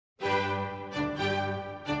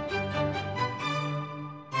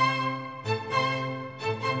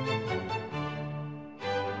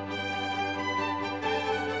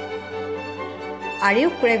Are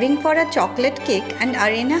you craving for a chocolate cake and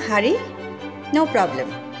are in a hurry? No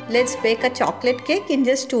problem. Let's bake a chocolate cake in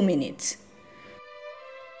just 2 minutes.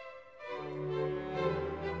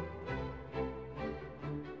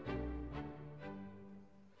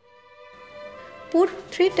 Put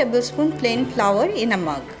 3 tablespoons plain flour in a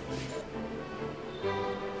mug.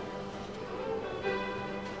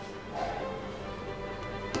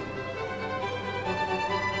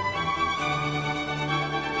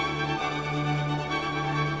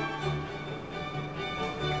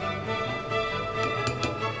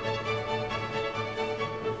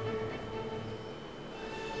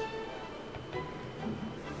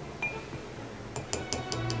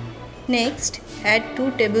 Next, add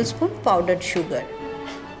 2 tablespoons powdered sugar.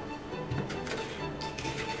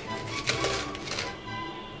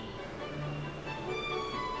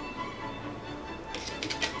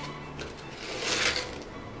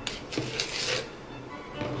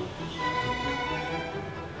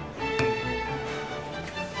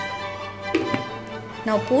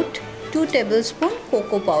 Now put 2 tablespoons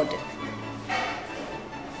cocoa powder.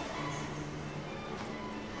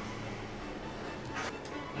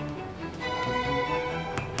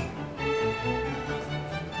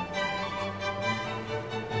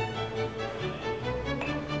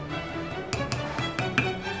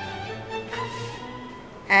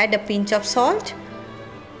 Add a pinch of salt.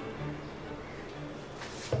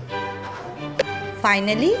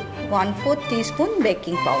 Finally, 1/4 teaspoon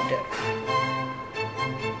baking powder.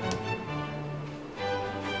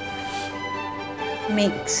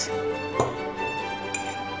 Mix.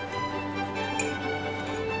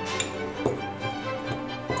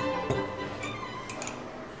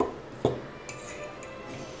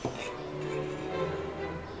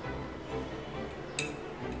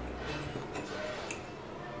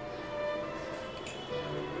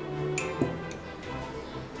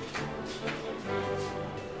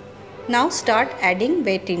 Now start adding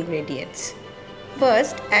wet ingredients.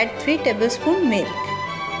 First, add 3 tablespoons milk.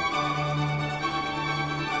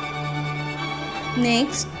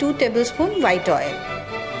 Next, 2 tablespoons white oil.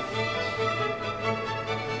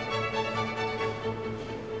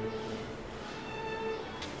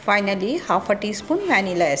 Finally, half a teaspoon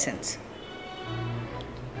vanilla essence.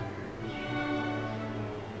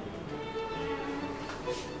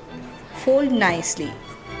 Fold nicely.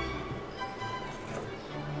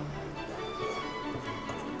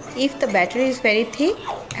 If the batter is very thick,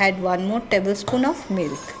 add 1 more tablespoon of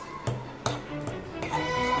milk.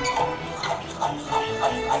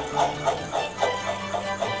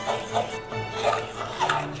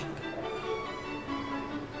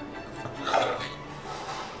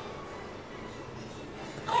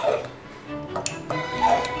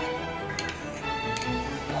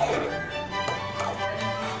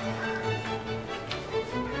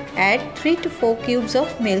 Add 3 to 4 cubes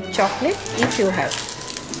of milk chocolate if you have.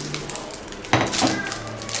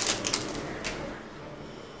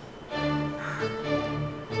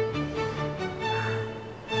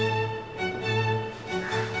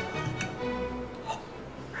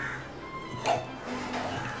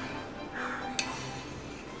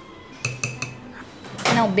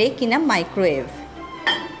 Now bake in a microwave.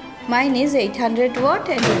 Mine is 800 watt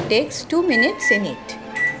and it takes 2 minutes in it.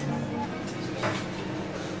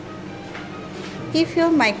 If your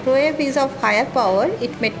microwave is of higher power,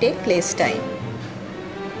 it may take less time.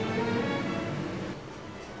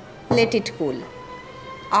 Let it cool.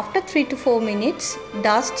 After 3 to 4 minutes,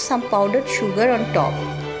 dust some powdered sugar on top.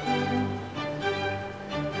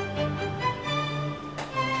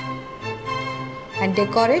 And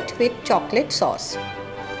decorate with chocolate sauce.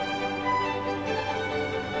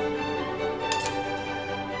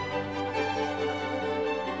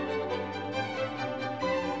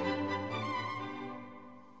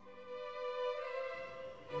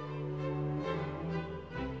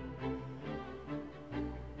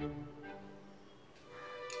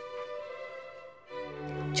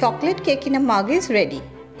 Chocolate cake in a mug is ready.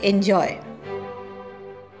 Enjoy!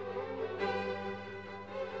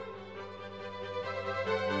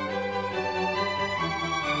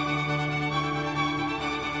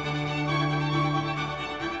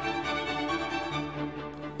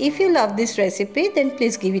 If you love this recipe, then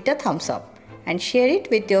please give it a thumbs up and share it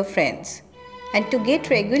with your friends. And to get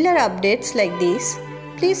regular updates like this,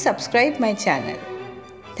 please subscribe my channel.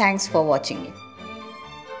 Thanks for watching it.